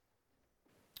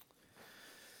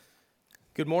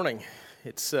Good morning.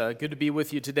 It's good to be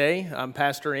with you today. I'm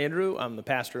Pastor Andrew. I'm the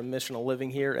pastor of Missional Living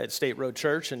here at State Road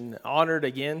Church, and honored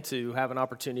again to have an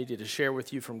opportunity to share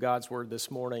with you from God's Word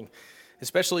this morning,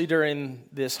 especially during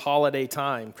this holiday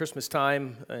time. Christmas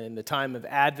time and the time of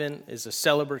Advent is a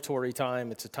celebratory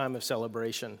time. It's a time of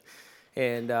celebration.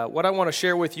 And what I want to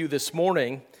share with you this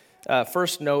morning,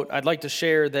 first note, I'd like to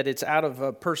share that it's out of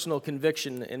a personal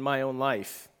conviction in my own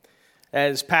life.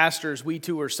 As pastors, we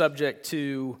too are subject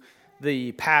to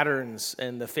the patterns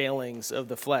and the failings of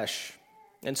the flesh.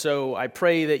 And so I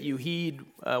pray that you heed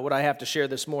what I have to share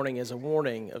this morning as a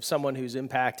warning of someone who's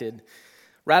impacted,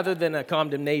 rather than a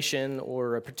condemnation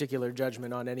or a particular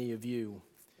judgment on any of you.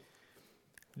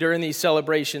 During these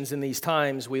celebrations and these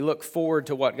times, we look forward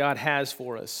to what God has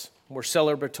for us. We're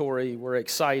celebratory, we're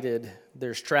excited,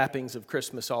 there's trappings of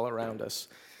Christmas all around us.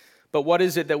 But what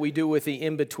is it that we do with the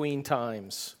in-between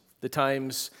times, the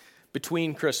times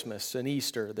between Christmas and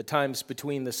Easter, the times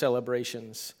between the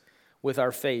celebrations with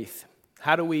our faith?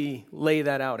 How do we lay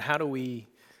that out? How do we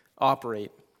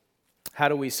operate? How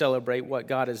do we celebrate what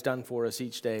God has done for us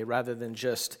each day rather than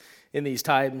just in these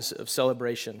times of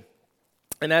celebration?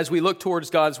 And as we look towards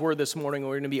God's Word this morning,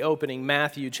 we're going to be opening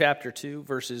Matthew chapter 2,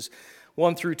 verses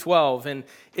 1 through 12. And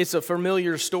it's a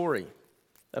familiar story,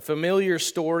 a familiar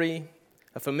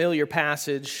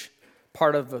passage,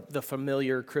 part of the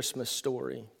familiar Christmas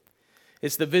story.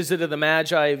 It's the visit of the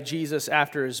Magi of Jesus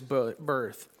after his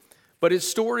birth. But it's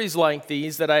stories like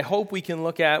these that I hope we can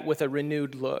look at with a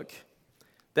renewed look,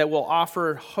 that will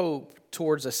offer hope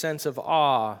towards a sense of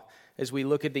awe as we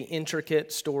look at the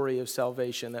intricate story of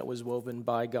salvation that was woven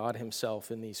by God himself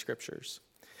in these scriptures.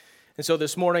 And so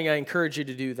this morning I encourage you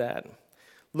to do that.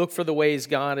 Look for the ways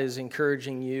God is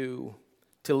encouraging you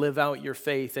to live out your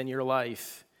faith and your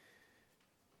life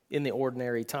in the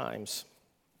ordinary times.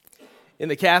 In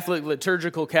the Catholic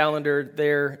liturgical calendar,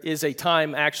 there is a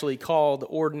time actually called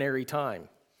ordinary time.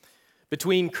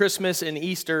 Between Christmas and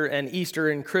Easter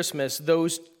and Christmas,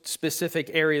 those specific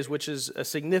areas, which is a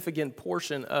significant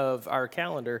portion of our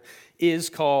calendar, is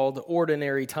called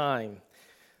ordinary time.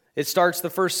 It starts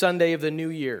the first Sunday of the new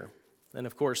year. And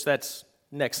of course, that's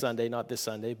next Sunday, not this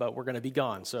Sunday, but we're going to be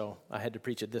gone, so I had to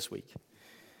preach it this week.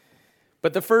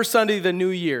 But the first Sunday of the new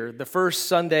year, the first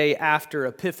Sunday after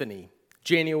Epiphany,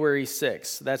 January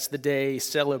 6th, that's the day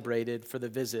celebrated for the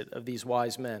visit of these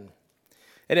wise men.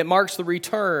 And it marks the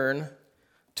return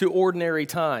to ordinary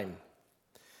time.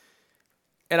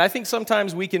 And I think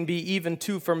sometimes we can be even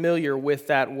too familiar with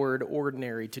that word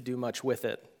ordinary to do much with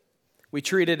it. We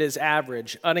treat it as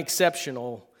average,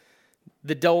 unexceptional,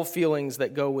 the dull feelings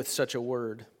that go with such a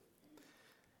word.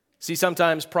 See,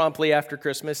 sometimes promptly after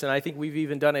Christmas, and I think we've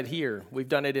even done it here, we've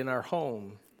done it in our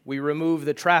home, we remove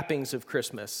the trappings of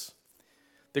Christmas.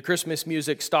 The Christmas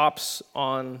music stops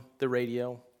on the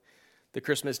radio. The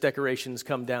Christmas decorations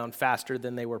come down faster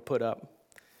than they were put up.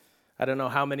 I don't know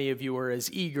how many of you are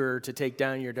as eager to take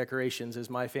down your decorations as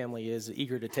my family is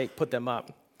eager to put them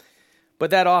up.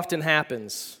 But that often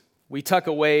happens. We tuck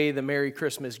away the Merry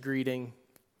Christmas greeting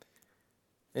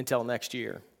until next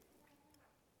year.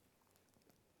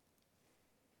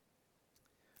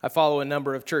 I follow a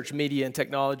number of church media and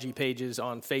technology pages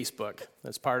on Facebook.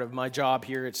 That's part of my job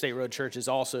here at State Road Church, is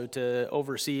also to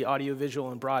oversee audiovisual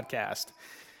and broadcast.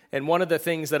 And one of the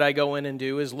things that I go in and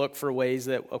do is look for ways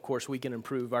that, of course, we can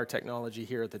improve our technology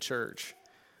here at the church.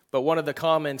 But one of the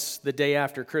comments the day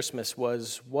after Christmas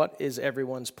was, "What is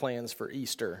everyone's plans for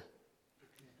Easter?"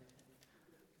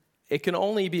 It can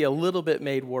only be a little bit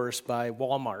made worse by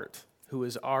Walmart, who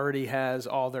already has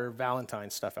all their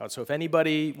Valentine's stuff out. So if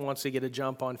anybody wants to get a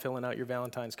jump on filling out your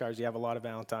Valentine's cards, you have a lot of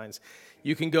Valentines,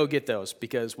 you can go get those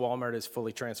because Walmart is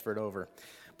fully transferred over.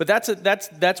 But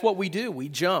that's what we do. We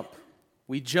jump.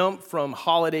 We jump from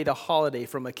holiday to holiday,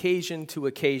 from occasion to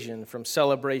occasion, from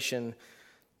celebration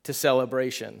to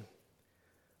celebration.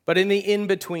 But in the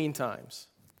in-between times,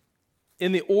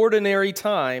 in the ordinary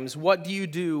times, what do you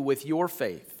do with your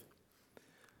faith?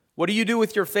 What do you do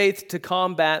with your faith to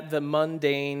combat the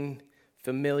mundane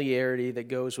familiarity that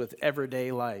goes with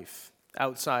everyday life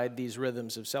outside these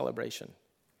rhythms of celebration?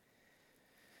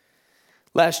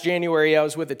 Last January, I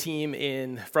was with a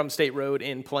team from State Road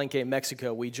in Palenque,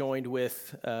 Mexico. We joined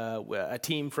with a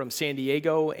team from San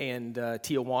Diego and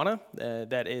Tijuana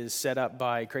that is set up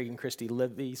by Craig and Christy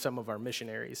Livy, some of our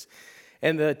missionaries.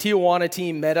 And the Tijuana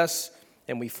team met us,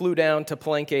 and we flew down to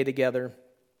Palenque together.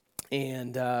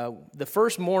 And the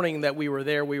first morning that we were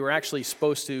there, we were actually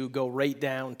supposed to go right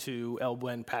down to El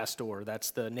Buen Pastor.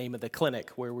 That's the name of the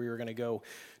clinic where we were going to go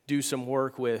do some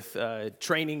work with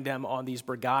training them on these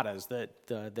brigadas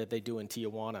that they do in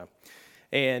Tijuana.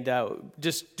 And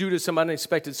just due to some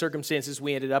unexpected circumstances,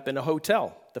 we ended up in a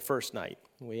hotel the first night.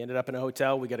 We ended up in a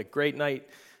hotel. We got a great night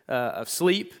of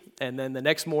sleep. And then the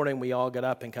next morning, we all got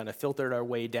up and kind of filtered our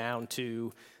way down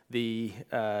to the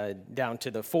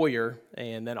foyer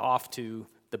and then off to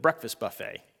the breakfast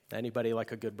buffet. Anybody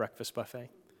like a good breakfast buffet?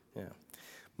 Yeah.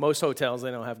 Most hotels,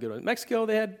 they don't have good ones. Mexico,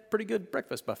 they had pretty good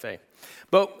breakfast buffet.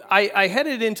 But I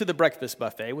headed into the breakfast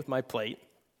buffet with my plate.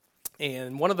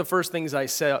 And one of the first things I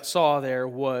saw there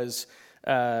was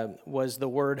the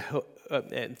word,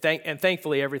 and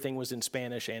thankfully everything was in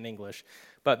Spanish and English.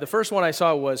 But the first one I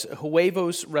saw was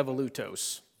huevos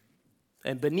revolutos.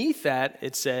 And beneath that,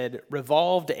 it said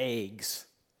revolved eggs.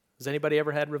 Has anybody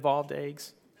ever had revolved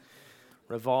eggs?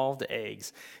 Revolved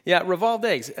eggs. Yeah, revolved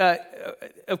eggs.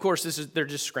 Of course, they're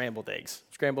just scrambled eggs.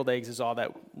 Scrambled eggs is all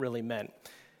that really meant.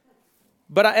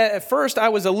 But at first, I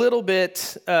was a little bit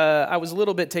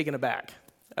taken aback.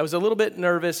 I was a little bit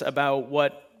nervous about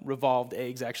what revolved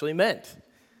eggs actually meant.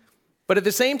 But at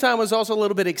the same time, I was also a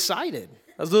little bit excited.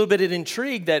 I was a little bit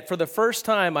intrigued that for the first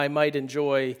time, I might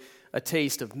enjoy a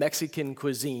taste of Mexican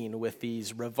cuisine with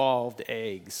these revolved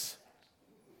eggs.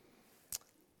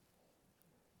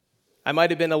 I might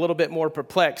have been a little bit more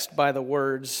perplexed by the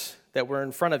words that were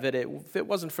in front of it if it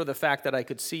wasn't for the fact that I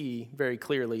could see very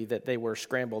clearly that they were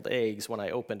scrambled eggs when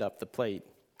I opened up the plate.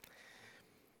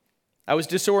 I was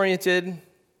disoriented.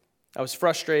 I was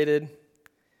frustrated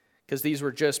because these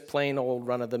were just plain old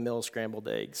run-of-the-mill scrambled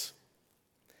eggs.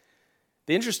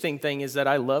 The interesting thing is that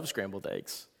I love scrambled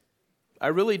eggs. I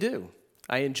really do.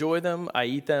 I enjoy them. I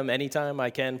eat them anytime I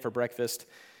can for breakfast.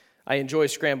 I enjoy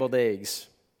scrambled eggs.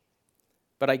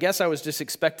 But I guess I was just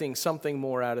expecting something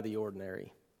more out of the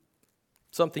ordinary.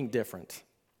 Something different.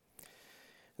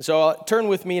 And so turn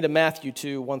with me to Matthew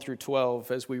 2, 1 through 12,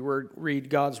 as we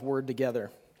read God's word together.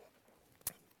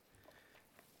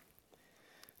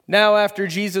 Now after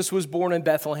Jesus was born in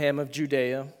Bethlehem of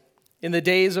Judea, in the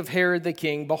days of Herod the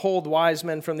king, behold, wise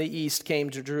men from the east came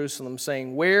to Jerusalem,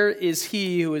 saying, Where is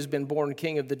he who has been born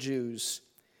King of the Jews?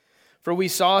 For we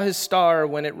saw his star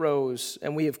when it rose,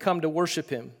 and we have come to worship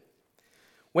him.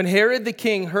 When Herod the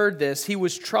king heard this, he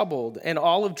was troubled, and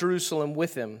all of Jerusalem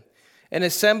with him. And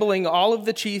assembling all of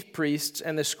the chief priests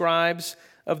and the scribes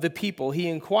of the people, he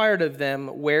inquired of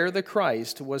them where the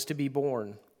Christ was to be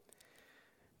born.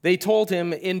 They told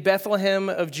him, In Bethlehem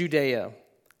of Judea,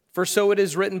 for so it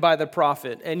is written by the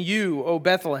prophet, And you, O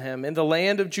Bethlehem, in the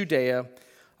land of Judea,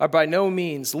 are by no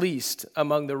means least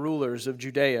among the rulers of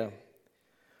Judea.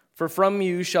 For from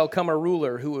you shall come a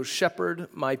ruler who will shepherd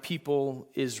my people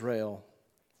Israel.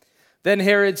 Then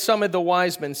Herod summoned the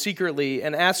wise men secretly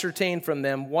and ascertained from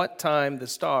them what time the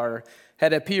star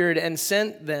had appeared and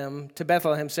sent them to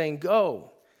Bethlehem, saying,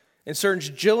 Go and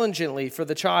search diligently for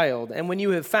the child, and when you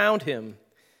have found him,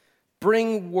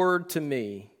 bring word to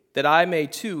me that I may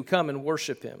too come and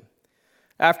worship him.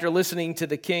 After listening to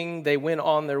the king, they went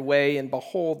on their way, and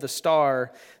behold, the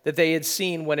star that they had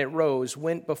seen when it rose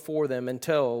went before them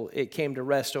until it came to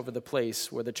rest over the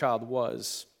place where the child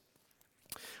was.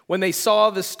 When they saw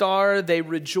the star, they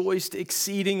rejoiced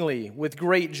exceedingly with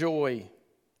great joy.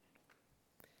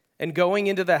 And going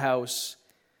into the house,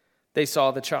 they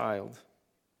saw the child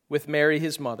with Mary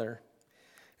his mother.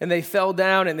 And they fell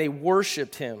down and they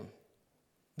worshiped him.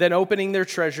 Then opening their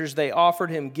treasures, they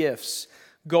offered him gifts,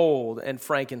 gold and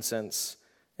frankincense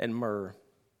and myrrh.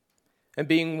 And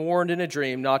being warned in a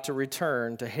dream not to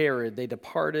return to Herod, they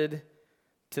departed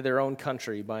to their own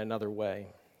country by another way.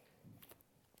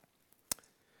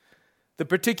 The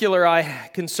particular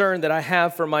concern that I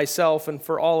have for myself and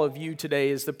for all of you today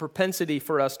is the propensity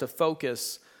for us to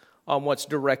focus on what's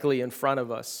directly in front of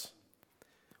us,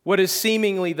 what is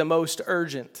seemingly the most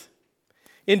urgent.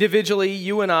 Individually,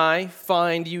 you and I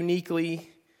find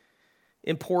uniquely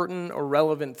important or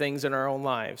relevant things in our own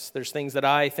lives. There's things that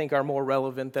I think are more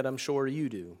relevant that I'm sure you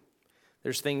do.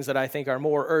 There's things that I think are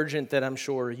more urgent that I'm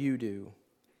sure you do.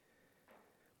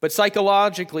 But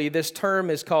psychologically, this term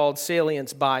is called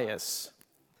salience bias.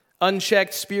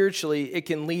 Unchecked spiritually, it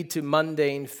can lead to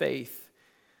mundane faith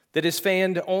that is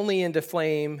fanned only into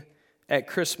flame at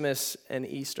Christmas and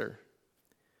Easter,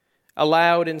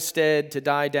 allowed instead to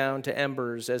die down to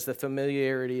embers as the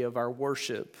familiarity of our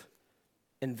worship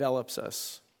envelops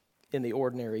us in the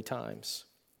ordinary times.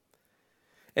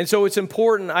 And so it's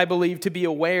important, I believe, to be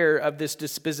aware of this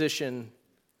disposition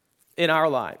in our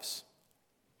lives.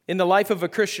 In the life of a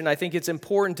Christian, I think it's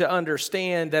important to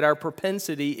understand that our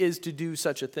propensity is to do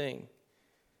such a thing.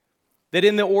 That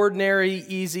in the ordinary,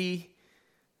 easy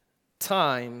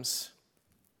times,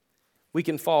 we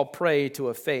can fall prey to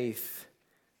a faith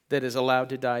that is allowed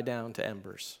to die down to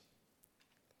embers.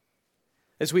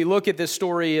 As we look at this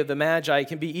story of the Magi, it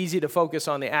can be easy to focus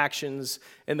on the actions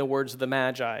and the words of the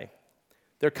Magi.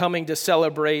 They're coming to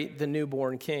celebrate the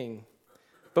newborn king.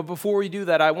 But before we do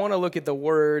that, I want to look at the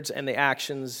words and the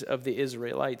actions of the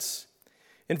Israelites.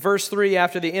 In verse 3,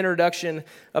 after the introduction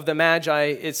of the Magi,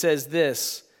 it says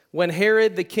this: "When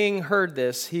Herod the king heard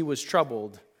this, he was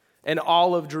troubled, and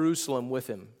all of Jerusalem with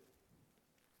him."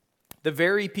 The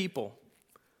very people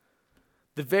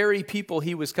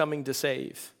he was coming to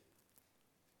save.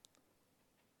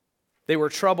 They were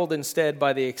troubled instead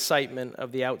by the excitement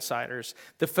of the outsiders,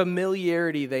 the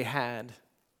familiarity they had,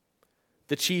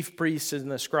 the chief priests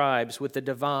and the scribes with the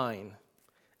divine,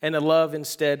 and a love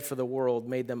instead for the world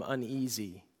made them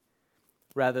uneasy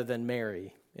rather than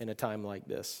merry in a time like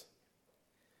this.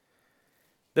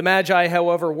 The Magi,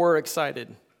 however, were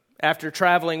excited. After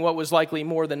traveling what was likely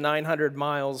more than 900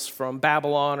 miles from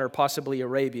Babylon or possibly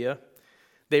Arabia,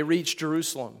 they reached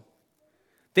Jerusalem.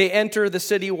 They enter the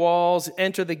city walls,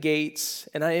 enter the gates,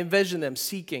 and I envision them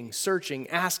seeking, searching,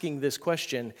 asking this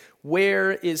question: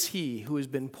 where is he who has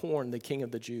been born the King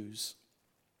of the Jews?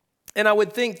 And I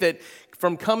would think that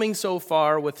from coming so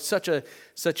far with such a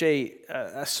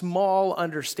small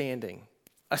understanding,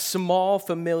 a small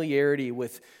familiarity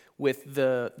with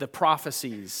the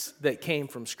prophecies that came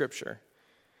from Scripture,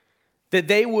 that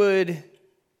they would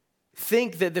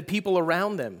think that the people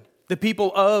around them, the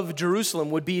people of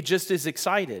Jerusalem, would be just as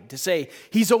excited to say,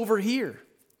 he's over here.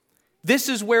 This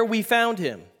is where we found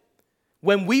him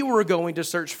when we were going to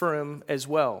search for him as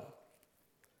well.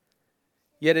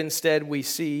 Yet instead we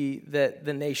see that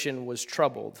the nation was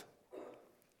troubled.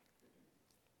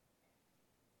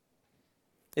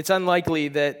 It's unlikely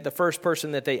that the first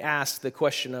person that they asked the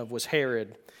question of was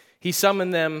Herod. He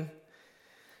summoned them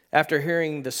after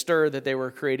hearing the stir that they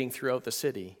were creating throughout the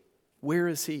city. Where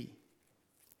is he?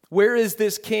 Where is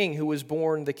this king who was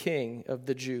born the King of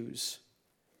the Jews?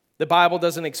 The Bible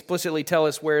doesn't explicitly tell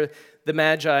us where the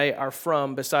Magi are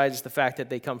from besides the fact that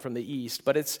they come from the east.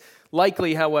 But it's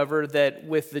likely, however, that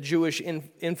with the Jewish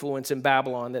influence in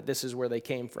Babylon, that this is where they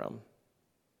came from.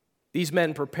 These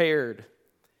men prepared.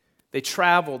 They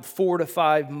traveled 4 to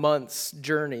 5 months'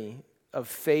 journey of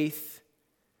faith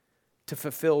to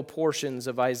fulfill portions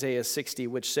of Isaiah 60,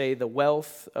 which say, "The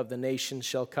wealth of the nations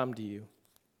shall come to you.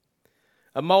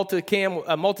 A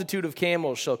multitude of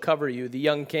camels shall cover you, the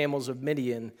young camels of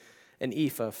Midian and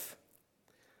Ephah.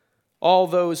 All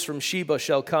those from Sheba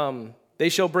shall come. They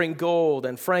shall bring gold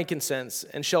and frankincense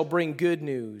and shall bring good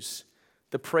news,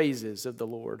 the praises of the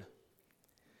Lord."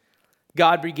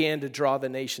 God began to draw the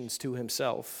nations to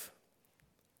himself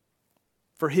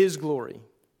for his glory,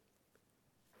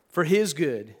 for his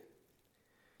good,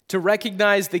 to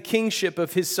recognize the kingship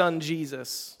of his son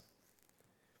Jesus,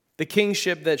 the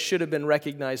kingship that should have been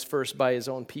recognized first by his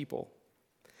own people.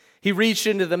 He reached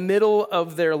into the middle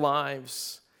of their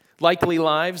lives, likely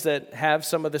lives that have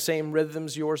some of the same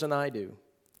rhythms yours and I do.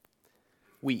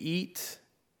 We eat,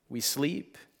 we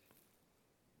sleep,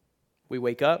 we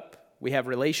wake up, we have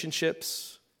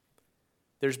relationships.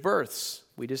 There's births.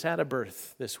 We just had a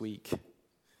birth this week.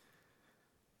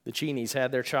 The Cheneys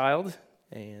had their child,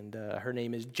 and her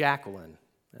name is Jacqueline.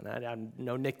 And I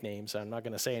no nicknames, so I'm not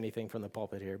going to say anything from the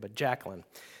pulpit here, but Jacqueline.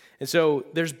 And so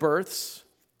there's births.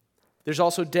 There's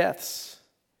also deaths.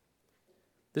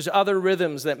 There's other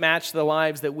rhythms that match the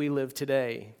lives that we live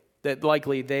today that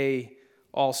likely they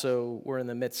also were in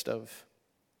the midst of.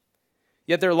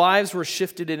 Yet their lives were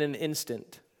shifted in an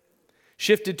instant,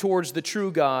 shifted towards the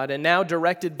true God, and now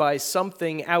directed by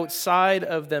something outside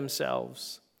of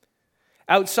themselves,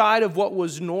 outside of what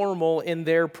was normal in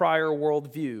their prior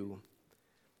worldview,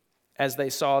 as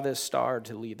they saw this star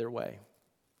to lead their way.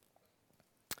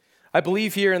 I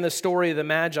believe here in the story of the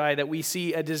Magi that we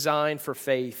see a design for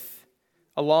faith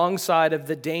alongside of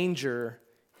the danger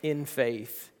in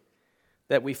faith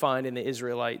that we find in the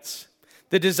Israelites.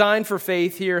 The design for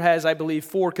faith here has, I believe,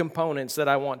 4 components that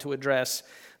I want to address.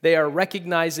 They are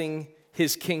recognizing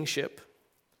his kingship.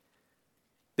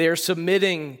 They are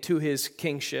submitting to his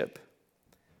kingship.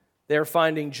 They are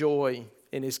finding joy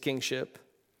in his kingship.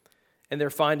 And they're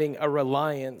finding a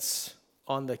reliance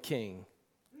on the King,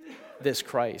 this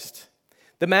Christ.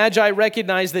 The Magi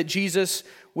recognized that Jesus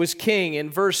was king. In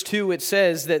verse 2, it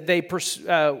says that the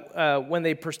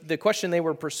question they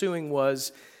were pursuing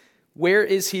was, where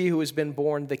is he who has been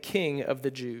born the King of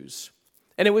the Jews?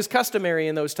 And it was customary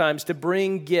in those times to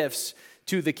bring gifts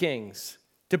to the kings,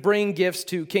 to bring gifts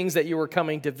to kings that you were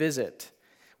coming to visit.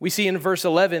 We see in verse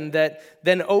 11 that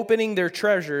then opening their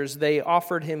treasures, they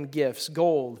offered him gifts,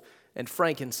 gold and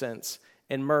frankincense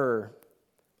and myrrh.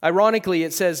 Ironically,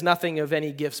 it says nothing of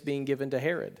any gifts being given to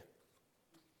Herod.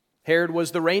 Herod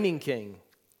was the reigning king.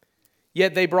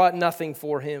 yet they brought nothing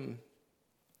for him.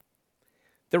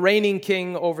 The reigning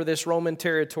king over this Roman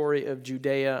territory of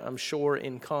Judea, I'm sure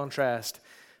in contrast,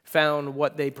 found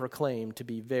what they proclaimed to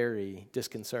be very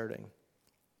disconcerting,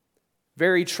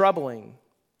 very troubling.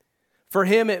 For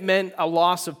him, it meant a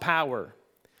loss of power.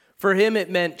 For him, it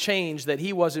meant change that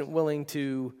he wasn't willing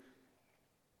to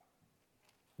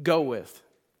go with.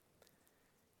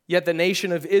 Yet the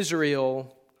nation of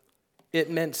Israel, it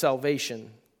meant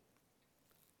salvation.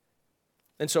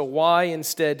 And so why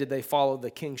instead did they follow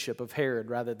the kingship of Herod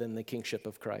rather than the kingship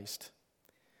of Christ?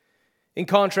 In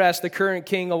contrast, the current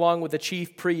king, along with the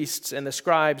chief priests and the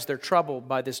scribes, they're troubled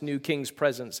by this new king's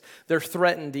presence. They're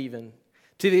threatened even,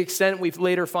 to the extent we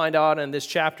later find out in this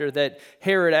chapter that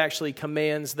Herod actually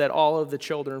commands that all of the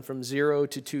children from 0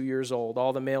 to 2 years old,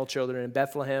 all the male children in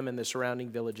Bethlehem and the surrounding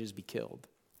villages, be killed.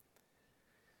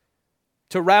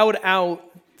 To rout out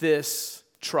this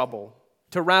trouble,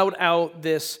 to rout out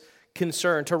this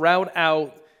concern, to rout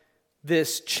out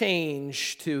this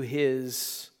change to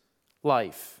his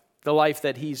life, the life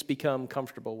that he's become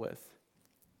comfortable with.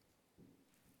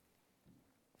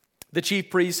 The chief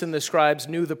priests and the scribes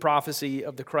knew the prophecy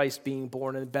of the Christ being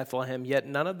born in Bethlehem, yet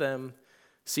none of them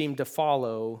seemed to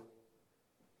follow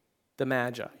the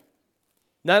Magi.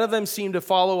 None of them seemed to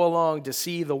follow along to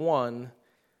see the one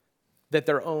that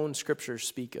their own scriptures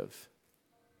speak of.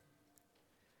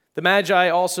 The Magi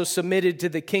also submitted to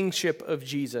the kingship of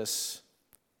Jesus.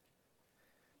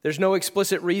 There's no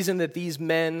explicit reason that these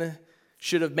men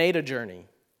should have made a journey,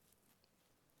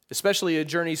 especially a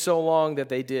journey so long that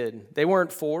they did. They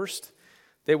weren't forced,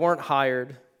 they weren't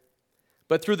hired,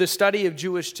 but through the study of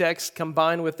Jewish texts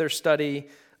combined with their study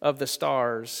of the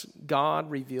stars, God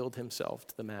revealed himself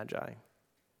to the Magi.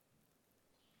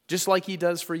 Just like he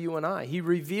does for you and I. He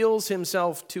reveals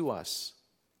himself to us.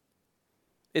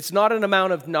 It's not an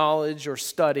amount of knowledge or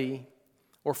study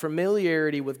or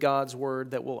familiarity with God's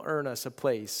word that will earn us a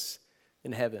place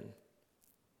in heaven.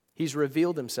 He's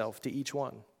revealed himself to each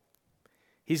one.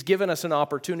 He's given us an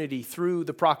opportunity through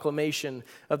the proclamation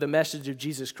of the message of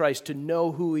Jesus Christ to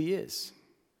know who he is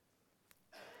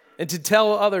and to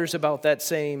tell others about that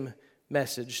same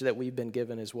message that we've been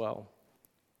given as well.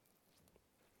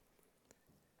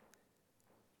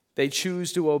 They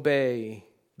choose to obey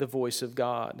the voice of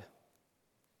God.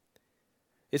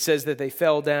 It says that they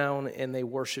fell down and they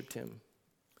worshiped him.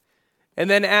 And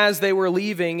then as they were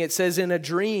leaving, it says in a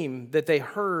dream that they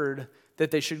heard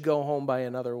that they should go home by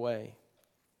another way.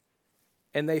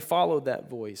 And they followed that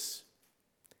voice.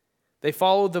 They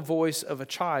followed the voice of a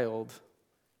child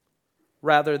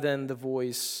rather than the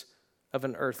voice of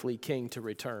an earthly king to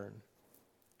return.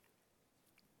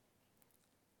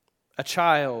 A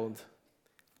child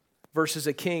versus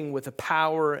a king with the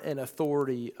power and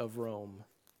authority of Rome.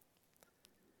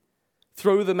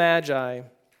 Through the Magi,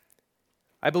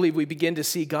 I believe we begin to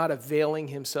see God availing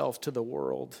himself to the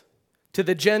world, to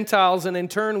the Gentiles, and in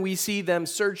turn we see them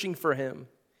searching for him,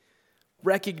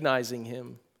 recognizing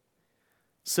him,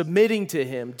 submitting to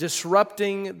him,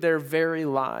 disrupting their very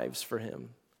lives for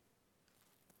him.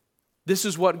 This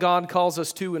is what God calls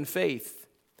us to in faith,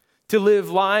 to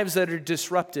live lives that are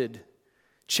disrupted,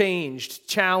 changed,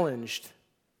 challenged,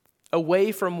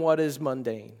 away from what is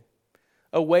mundane,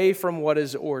 away from what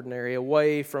is ordinary,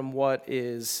 away from what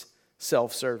is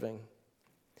self-serving.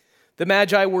 The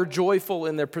Magi were joyful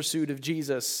in their pursuit of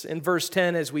Jesus. In verse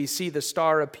 10, as we see the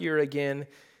star appear again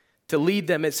to lead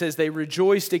them, it says they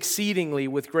rejoiced exceedingly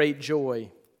with great joy.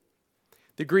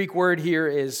 The Greek word here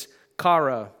is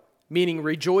chara, meaning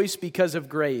rejoice because of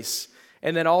grace,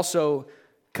 and then also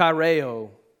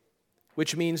chareo,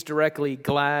 which means directly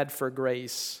glad for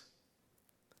grace.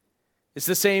 It's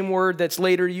the same word that's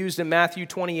later used in Matthew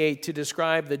 28 to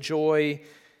describe the joy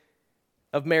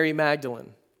of Mary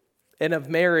Magdalene and of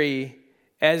Mary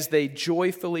as they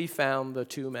joyfully found the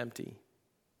tomb empty,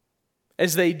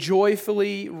 as they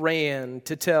joyfully ran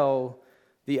to tell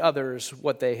the others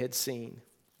what they had seen.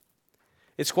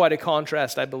 It's quite a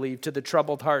contrast, I believe, to the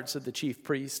troubled hearts of the chief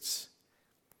priests,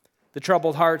 the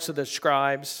troubled hearts of the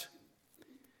scribes.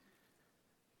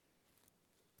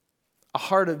 A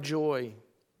heart of joy,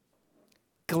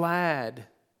 glad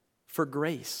for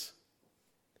grace.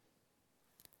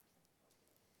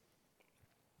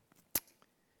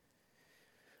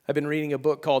 I've been reading a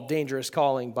book called Dangerous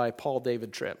Calling by Paul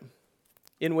David Tripp,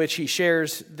 in which he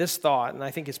shares this thought, and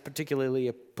I think it's particularly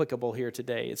applicable here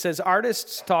today. It says,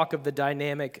 artists talk of the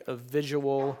dynamic of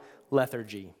visual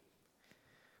lethargy,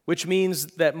 which means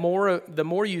that the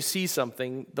more you see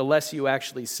something, the less you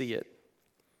actually see it.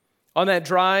 On that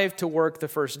drive to work the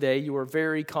first day, you were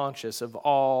very conscious of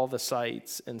all the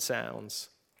sights and sounds.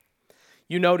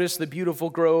 You notice the beautiful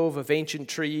grove of ancient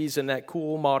trees and that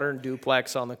cool modern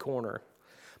duplex on the corner.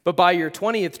 But by your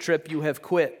 20th trip, you have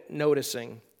quit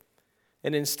noticing,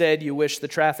 and instead you wish the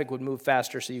traffic would move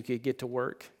faster so you could get to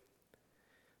work.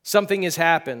 Something has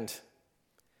happened,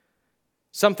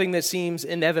 something that seems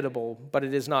inevitable, but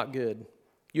it is not good.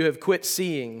 You have quit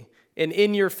seeing, and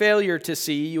in your failure to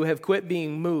see, you have quit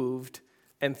being moved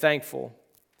and thankful.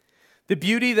 The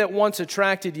beauty that once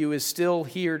attracted you is still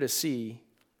here to see,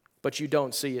 but you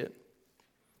don't see it.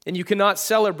 And you cannot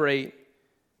celebrate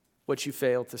what you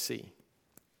failed to see.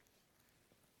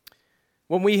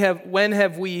 When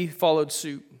have we followed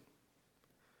suit?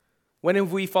 When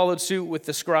have we followed suit with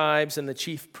the scribes and the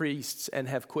chief priests and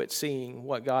have quit seeing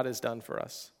what God has done for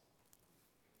us?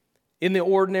 In the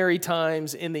ordinary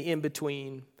times, in the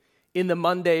in-between, in the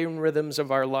mundane rhythms of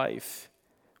our life,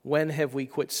 when have we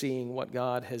quit seeing what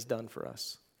God has done for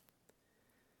us?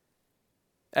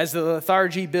 As the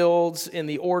lethargy builds in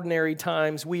the ordinary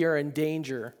times, we are in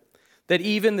danger that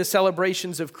even the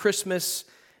celebrations of Christmas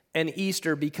and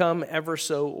Easter become ever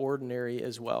so ordinary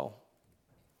as well.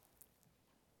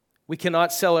 We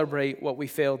cannot celebrate what we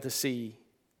failed to see.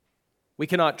 We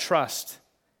cannot trust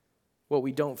what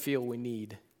we don't feel we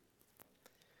need.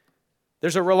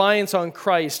 There's a reliance on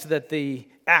Christ that the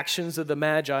actions of the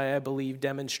Magi, I believe,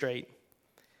 demonstrate.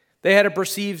 They had a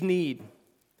perceived need.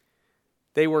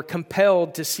 They were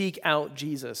compelled to seek out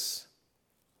Jesus.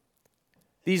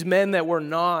 These men that were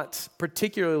not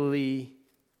particularly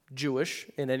Jewish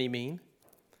in any mean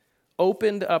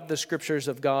opened up the scriptures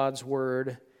of God's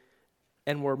word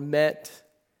and were met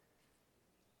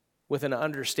with an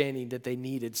understanding that they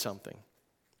needed something.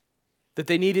 That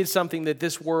they needed something that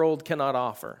this world cannot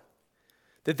offer.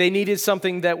 That they needed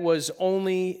something that was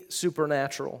only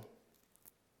supernatural.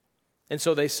 And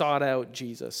so they sought out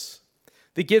Jesus.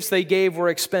 The gifts they gave were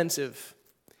expensive.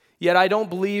 Yet I don't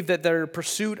believe that their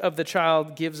pursuit of the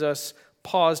child gives us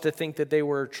pause to think that they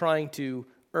were trying to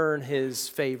earn his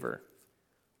favor.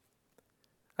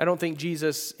 I don't think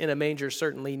Jesus in a manger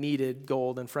certainly needed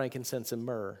gold and frankincense and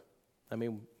myrrh. I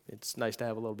mean, it's nice to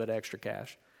have a little bit of extra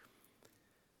cash.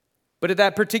 But at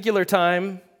that particular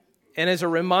time, and as a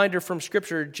reminder from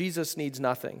Scripture, Jesus needs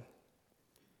nothing.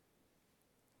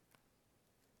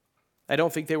 I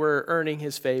don't think they were earning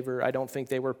his favor. I don't think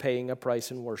they were paying a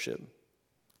price in worship.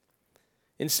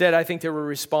 Instead, I think they were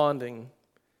responding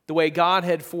the way God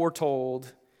had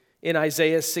foretold in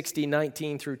Isaiah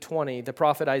 60:19 through 20. The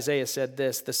prophet Isaiah said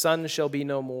this: "The sun shall be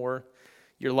no more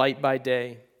your light by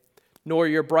day, nor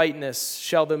your brightness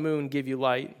shall the moon give you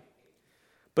light.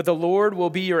 But the Lord will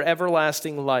be your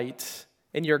everlasting light,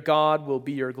 and your God will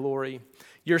be your glory.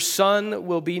 Your sun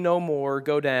will be no more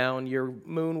go down, your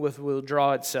moon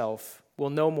will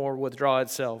no more withdraw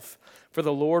itself, for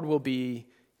the Lord will be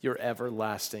your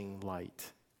everlasting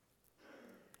light."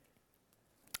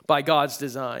 By God's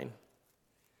design,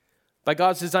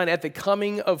 at the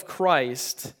coming of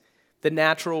Christ, the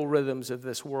natural rhythms of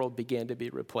this world began to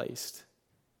be replaced.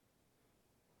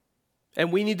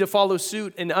 And we need to follow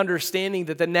suit in understanding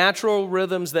that the natural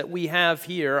rhythms that we have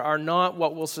here are not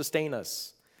what will sustain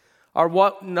us, are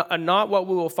not what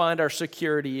we will find our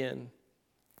security in.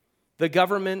 The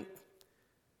government,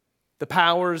 the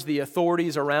powers, the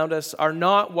authorities around us are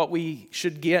not what we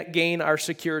should gain our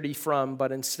security from,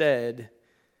 but instead,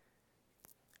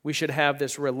 we should have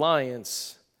this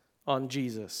reliance on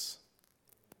Jesus.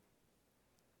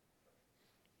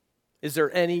 Is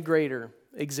there any greater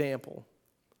example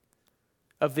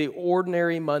of the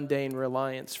ordinary, mundane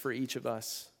reliance for each of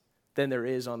us than there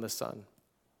is on the sun?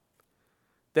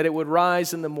 That it would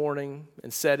rise in the morning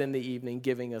and set in the evening,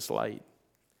 giving us light.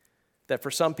 That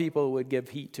for some people it would give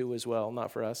heat to as well,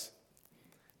 not for us.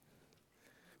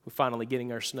 We're finally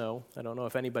getting our snow. I don't know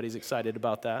if anybody's excited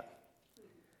about that.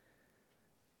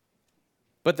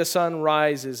 But the sun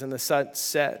rises and the sun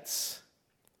sets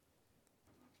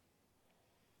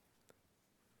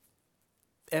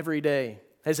every day.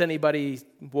 Has anybody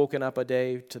woken up a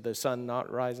day to the sun not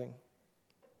rising?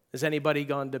 Has anybody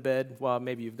gone to bed? Well,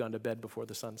 maybe you've gone to bed before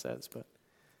the sun sets, but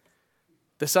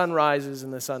the sun rises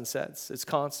and the sun sets. It's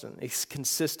constant. It's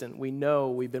consistent. We know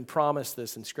we've been promised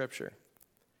this in Scripture.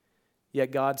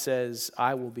 Yet God says,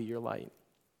 "I will be your light.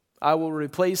 I will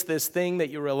replace this thing that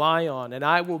you rely on, and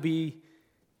I will be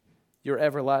your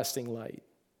everlasting light."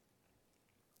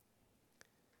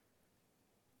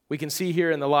 We can see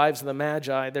here in the lives of the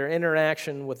Magi, their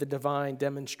interaction with the divine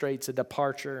demonstrates a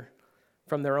departure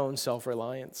from their own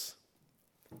self-reliance.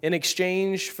 In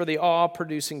exchange for the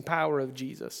awe-producing power of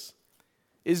Jesus,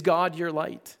 is God your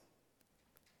light?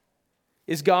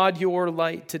 Is God your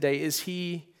light today? Is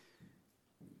He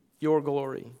your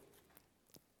glory?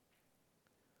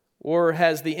 Or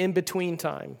has the in-between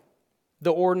time,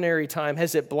 the ordinary time,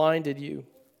 has it blinded you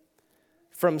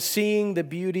from seeing the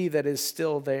beauty that is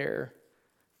still there,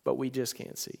 but we just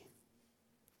can't see?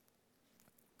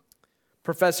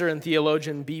 Professor and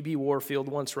theologian B.B. Warfield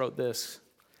once wrote this: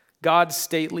 God's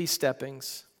stately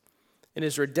steppings in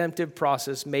his redemptive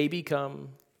process may become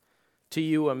to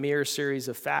you a mere series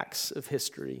of facts of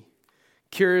history,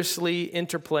 curiously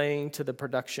interplaying to the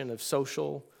production of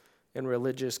social and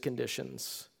religious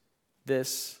conditions.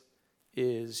 This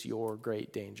is your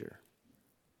great danger.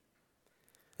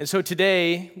 And so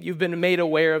today, you've been made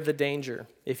aware of the danger,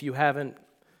 if you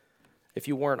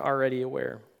weren't already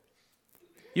aware.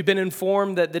 You've been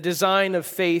informed that the design of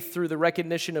faith through the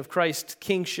recognition of Christ's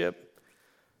kingship,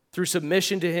 through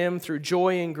submission to him, through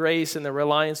joy and grace and the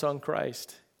reliance on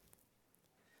Christ.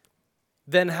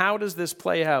 Then how does this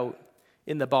play out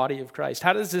in the body of Christ?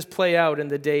 How does this play out in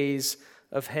the days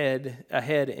ahead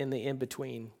in the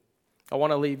in-between? I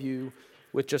want to leave you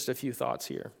with just a few thoughts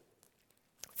here.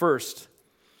 First,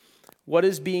 what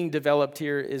is being developed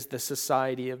here is the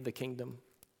society of the kingdom.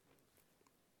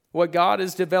 What God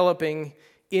is developing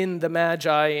in the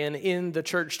Magi and in the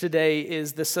church today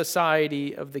is the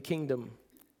society of the kingdom.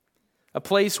 A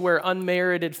place where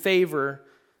unmerited favor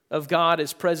of God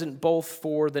is present both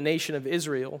for the nation of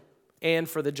Israel and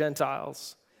for the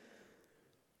Gentiles.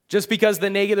 Just because the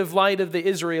negative light of the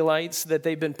Israelites that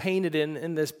they've been painted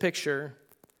in this picture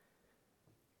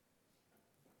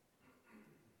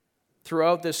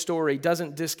throughout this story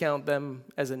doesn't discount them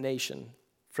as a nation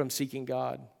from seeking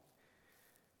God,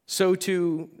 so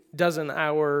too doesn't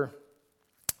our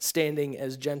standing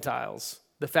as Gentiles,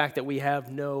 the fact that we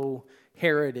have no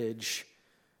heritage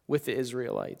with the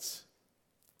Israelites.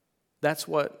 That's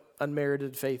what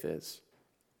unmerited faith is.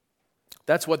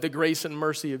 That's what the grace and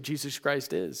mercy of Jesus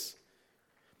Christ is.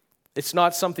 It's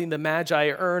not something the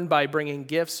Magi earned by bringing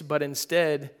gifts, but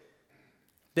instead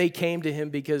they came to him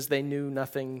because they knew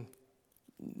nothing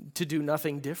to do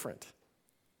nothing different.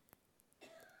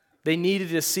 They needed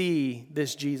to see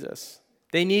this Jesus.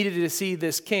 They needed to see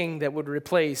this king that would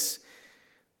replace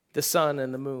the sun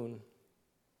and the moon,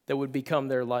 that would become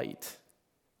their light.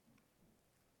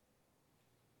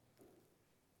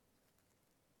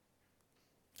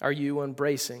 Are you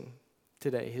embracing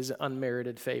today his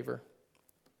unmerited favor?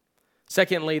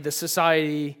 Secondly, the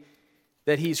society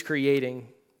that he's creating,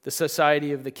 the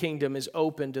society of the kingdom, is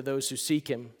open to those who seek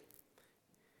him.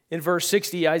 In verse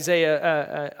 60,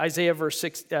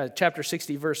 chapter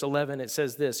 60, verse 11, it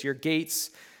says this: Your gates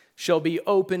shall be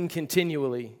open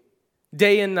continually.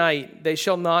 Day and night they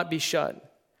shall not be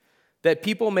shut, that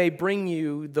people may bring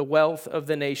you the wealth of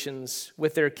the nations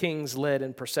with their kings led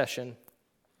in procession.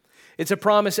 It's a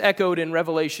promise echoed in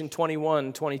Revelation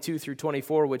 21, 22 through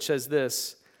 24, which says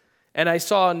this: And I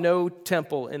saw no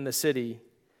temple in the city,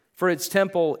 for its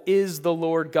temple is the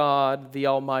Lord God, the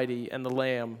Almighty, and the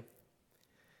Lamb.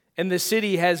 And the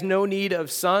city has no need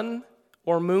of sun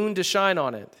or moon to shine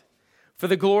on it, for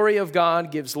the glory of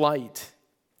God gives light,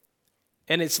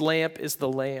 and its lamp is the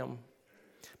Lamb.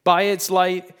 By its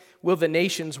light will the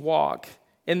nations walk,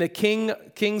 and the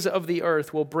kings of the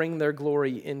earth will bring their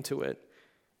glory into it,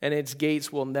 and its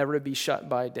gates will never be shut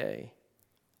by day,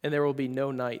 and there will be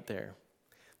no night there.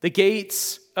 The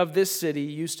gates of this city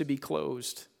used to be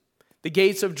closed. The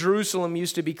gates of Jerusalem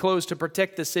used to be closed to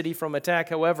protect the city from attack.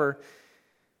 However,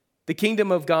 the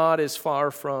kingdom of God is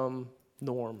far from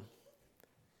norm.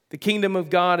 The kingdom of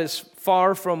God is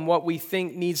far from what we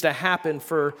think needs to happen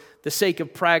for the sake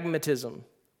of pragmatism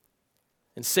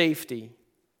and safety.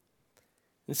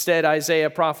 Instead,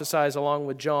 Isaiah prophesies along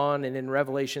with John and in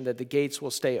Revelation that the gates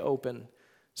will stay open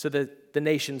so that the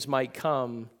nations might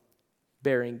come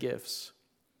bearing gifts.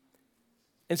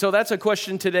 And so that's a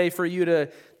question today for you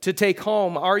to take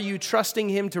home. Are you trusting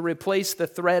him to replace the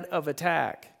threat of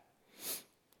attack?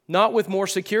 Not with more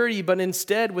security, but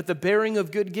instead with the bearing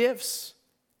of good gifts.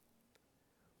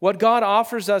 What God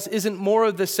offers us isn't more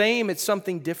of the same, it's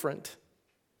something different.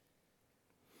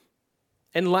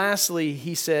 And lastly,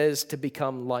 he says to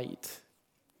become light.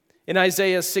 In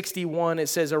Isaiah 61, it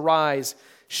says, Arise,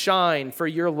 shine, for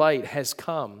your light has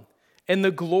come, and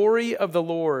the glory of the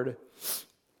Lord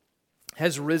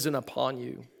has risen upon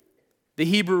you. The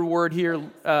Hebrew word here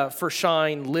for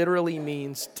shine literally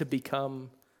means to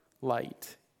become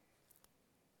light.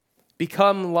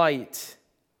 Become light,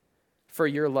 for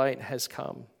your light has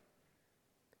come,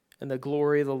 and the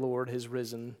glory of the Lord has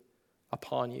risen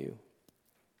upon you.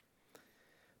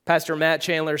 Pastor Matt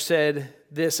Chandler said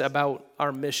this about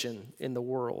our mission in the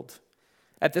world.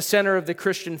 At the center of the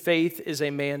Christian faith is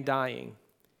a man dying,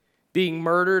 being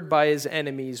murdered by his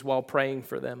enemies while praying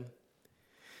for them.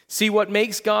 See, what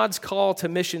makes God's call to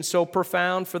mission so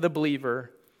profound for the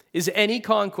believer is any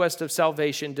conquest of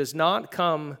salvation does not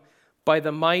come by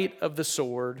the might of the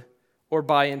sword or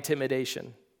by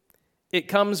intimidation. It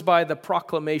comes by the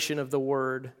proclamation of the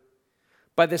word,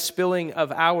 by the spilling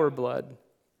of our blood,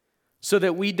 so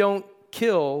that we don't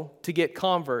kill to get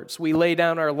converts. We lay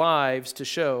down our lives to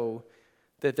show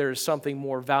that there is something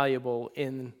more valuable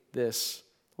in this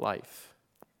life.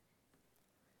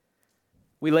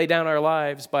 We lay down our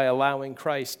lives by allowing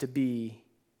Christ to be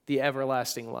the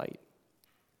everlasting light.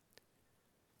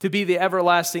 To be the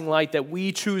everlasting light that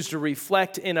we choose to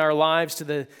reflect in our lives to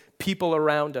the people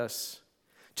around us.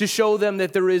 To show them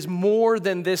that there is more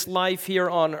than this life here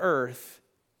on earth.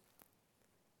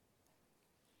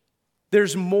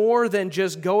 There's more than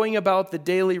just going about the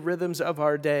daily rhythms of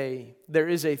our day. There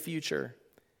is a future.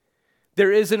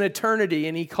 There is an eternity,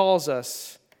 and he calls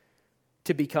us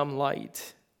to become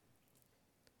light.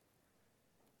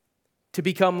 To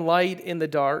become light in the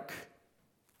dark,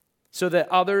 so that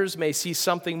others may see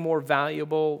something more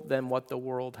valuable than what the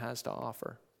world has to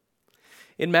offer.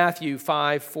 In Matthew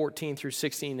 5:14 through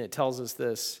 16, it tells us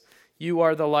this: "You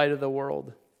are the light of the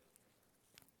world.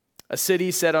 A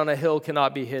city set on a hill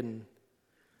cannot be hidden.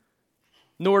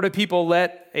 Nor do people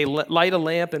light a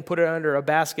lamp and put it under a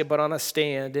basket, but on a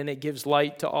stand, and it gives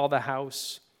light to all the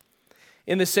house.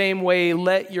 In the same way,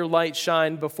 let your light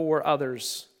shine before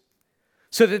others,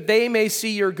 so that they may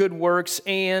see your good works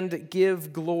and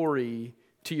give glory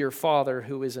to your Father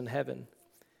who is in heaven."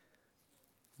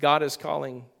 God is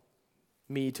calling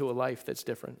me to a life that's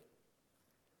different.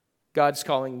 God's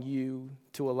calling you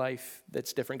to a life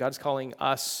that's different. God's calling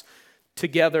us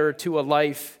together to a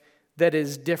life that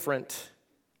is different,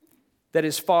 that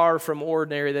is far from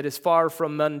ordinary, that is far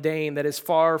from mundane, that is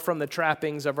far from the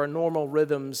trappings of our normal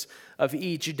rhythms of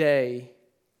each day.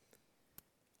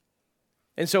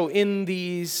 And so in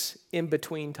these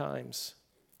in-between times,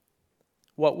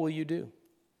 what will you do?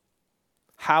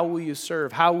 How will you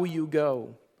serve? How will you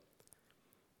go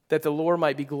that the Lord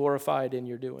might be glorified in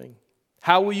your doing?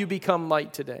 How will you become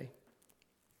light today?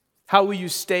 How will you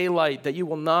stay light, that you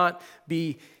will not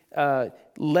be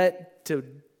let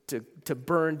to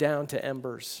burn down to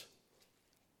embers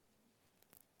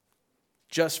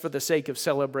just for the sake of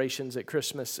celebrations at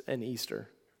Christmas and Easter?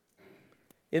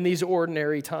 In these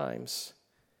ordinary times,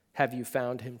 have you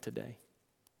found him today?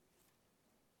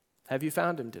 Have you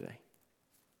found him today?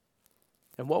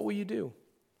 And what will you do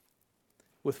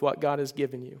with what God has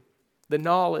given you? The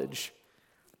knowledge,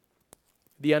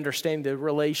 the understanding, the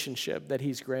relationship that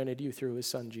he's granted you through his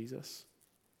son Jesus.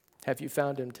 Have you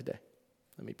found him today?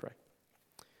 Let me pray.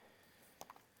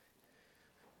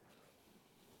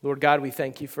 Lord God, we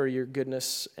thank you for your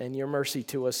goodness and your mercy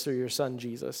to us through your son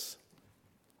Jesus.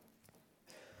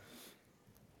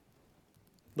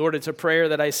 Lord, it's a prayer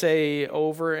that I say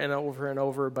over and over and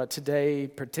over, but today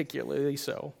particularly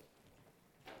so.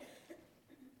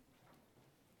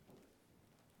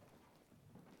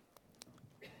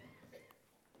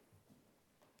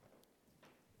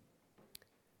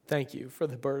 Thank you for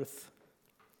the birth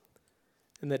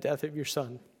and the death of your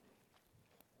Son.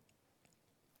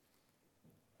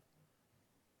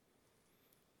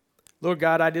 Lord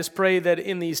God, I just pray that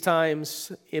in these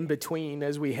times in between,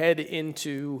 as we head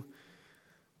into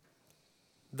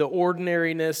the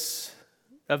ordinariness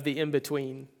of the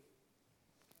in-between,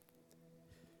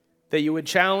 that you would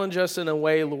challenge us in a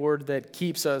way, Lord, that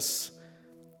keeps us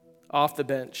off the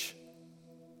bench.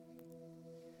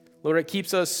 Lord, it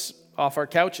keeps us off our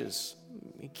couches.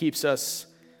 It keeps us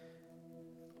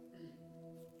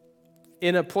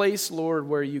in a place, Lord,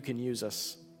 where you can use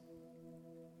us.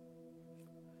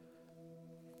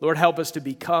 Lord, help us to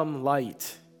become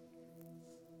light.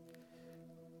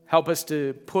 Help us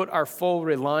to put our full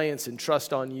reliance and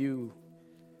trust on you.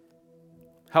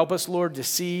 Help us, Lord, to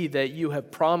see that you have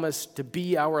promised to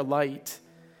be our light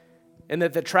and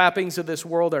that the trappings of this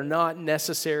world are not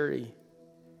necessary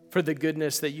for the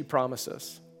goodness that you promise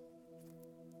us.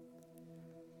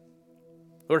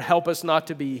 Lord, help us not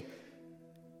to be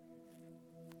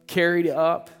carried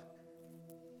up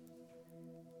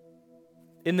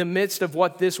in the midst of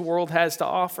what this world has to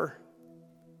offer.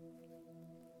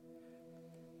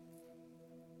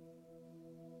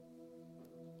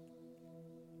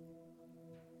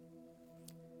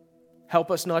 Help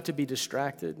us not to be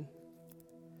distracted.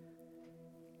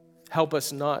 Help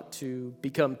us not to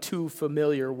become too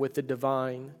familiar with the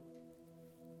divine.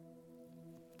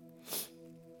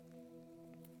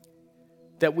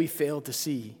 That we fail to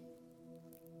see.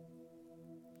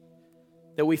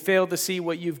 That we fail to see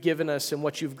what you've given us and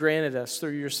what you've granted us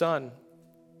through your Son.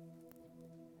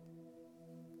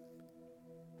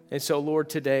 And so, Lord,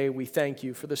 today we thank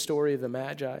you for the story of the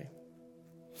Magi.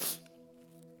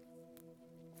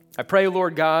 I pray,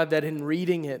 Lord God, that in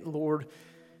reading it, Lord,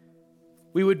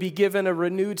 we would be given a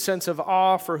renewed sense of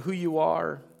awe for who you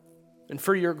are and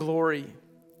for your glory.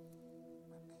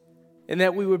 And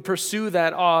that we would pursue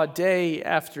that awe day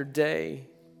after day.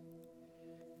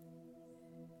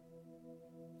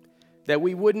 That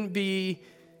we wouldn't be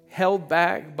held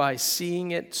back by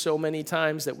seeing it so many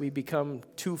times that we become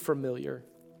too familiar,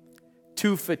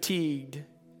 too fatigued,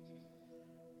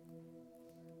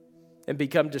 and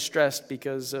become distressed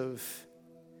because of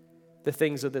the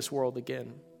things of this world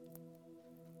again.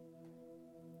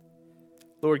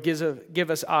 Lord,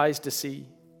 give us eyes to see.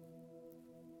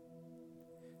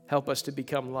 Help us to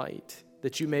become light,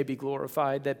 that you may be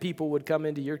glorified, that people would come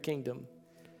into your kingdom,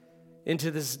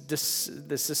 into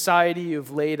the society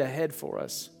you've laid ahead for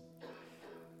us,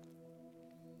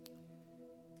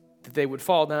 that they would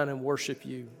fall down and worship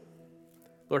you.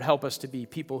 Lord, help us to be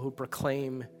people who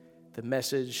proclaim the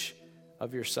message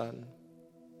of your Son,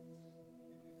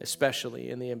 especially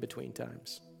in the in-between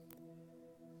times.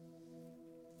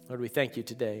 Lord, we thank you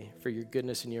today for your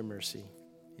goodness and your mercy.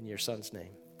 In your Son's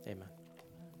name, amen.